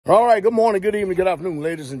All right, good morning, good evening, good afternoon,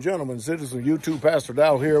 ladies and gentlemen, citizens of YouTube. Pastor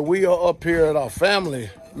Dowell here. We are up here at our family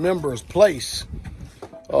member's place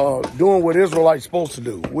doing what Israelites supposed to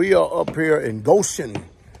do. We are up here in Goshen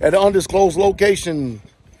at an undisclosed location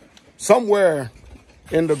somewhere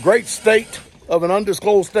in the great state of an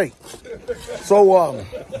undisclosed state. So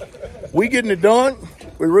we getting it done.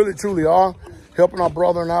 We really, truly are helping our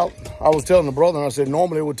brethren out. I was telling the brethren, I said,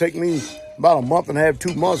 normally it would take me about a month and a half,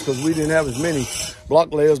 2 months, because we didn't have as many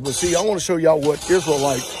block layers. But see, I want to show y'all what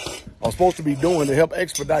Israelites are supposed to be doing to help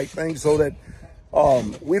expedite things so that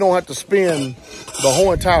we don't have to spend the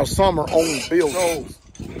whole entire summer on building. So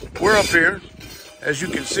we're up here, as you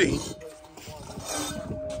can see,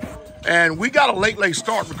 and we got a late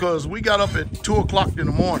start because we got up at 2 o'clock in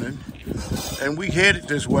the morning and we headed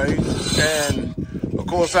this way. And of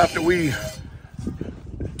course, after we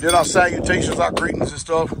did our salutations, our greetings and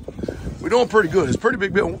stuff, we're doing pretty good. It's a pretty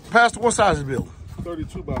big building. Pastor, what size is the building?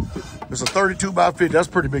 32 by 50. It's a 32 by 50. That's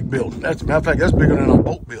a pretty big building. That's, matter of fact, that's bigger than a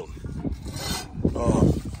boat building.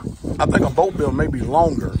 I think a boat building may be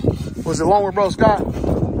longer. Was it longer, Brother Scott?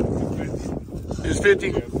 It's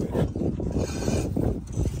 50?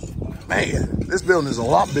 Man, this building is a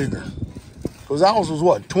lot bigger. Because ours was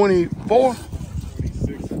what, 24?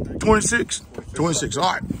 26? 26,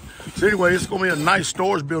 all right. So anyway, it's going to be a nice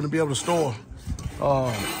storage building to be able to store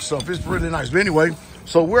stuff. It's really nice. But anyway,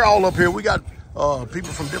 so we're all up here. We got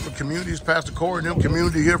people from different communities. Pastor Corey and them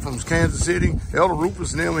community here from Kansas City. Elder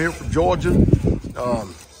Rufus and them here from Georgia.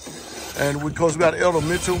 And of course, we got Elder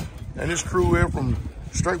Mitchell and his crew here from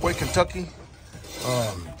Straitway, Kentucky.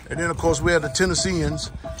 And then, of course, we have the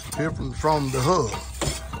Tennesseans here from the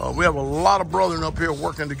hub. We have a lot of brethren up here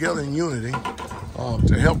working together in unity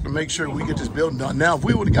to help to make sure we get this building done. Now, if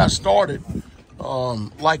we would have got started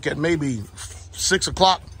like at maybe 6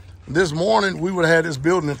 o'clock this morning, we would have had this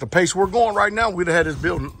building at the pace we're going right now. We'd have had this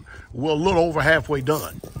building a little over halfway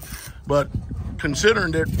done. But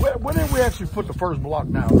considering that, when did we actually put the first block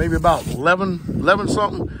down? Maybe about 11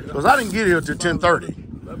 something? Because I didn't get here till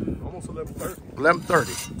 10:30. Almost 11:30.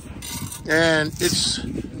 11:30. And it's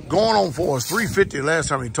going on for us 350 last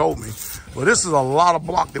time he told me. But this is a lot of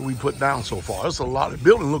block that we put down so far. It's a lot. The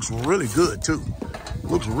building looks really good too.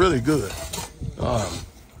 Looks really good.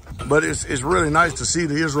 But it's really nice to see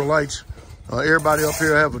the Israelites, everybody up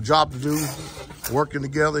here have a job to do, working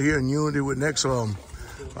together here in unity with next.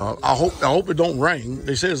 I hope it don't rain.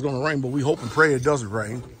 They say it's going to rain, but we hope and pray it doesn't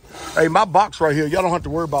rain. Hey, my box right here, y'all don't have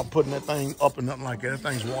to worry about putting that thing up and nothing like that. That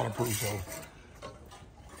thing's waterproof, so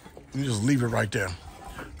you just leave it right there.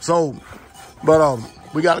 So, but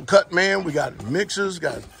we got a cut man, we got mixers,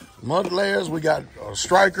 got mud layers, we got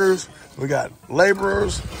strikers, we got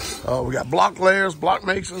laborers, we got block layers, block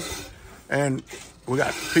makers, and we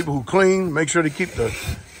got people who clean, make sure they keep the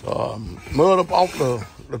mud up off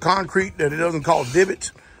the concrete, that it doesn't cause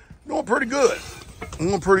divots. Doing pretty good.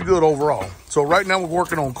 Doing pretty good overall. So right now we're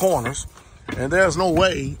working on corners, and there's no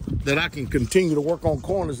way that I can continue to work on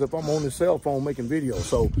corners if I'm on the cell phone making videos.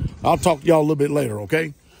 So I'll talk to y'all a little bit later,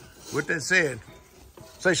 okay? With that said,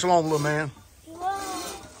 say shalom, little man.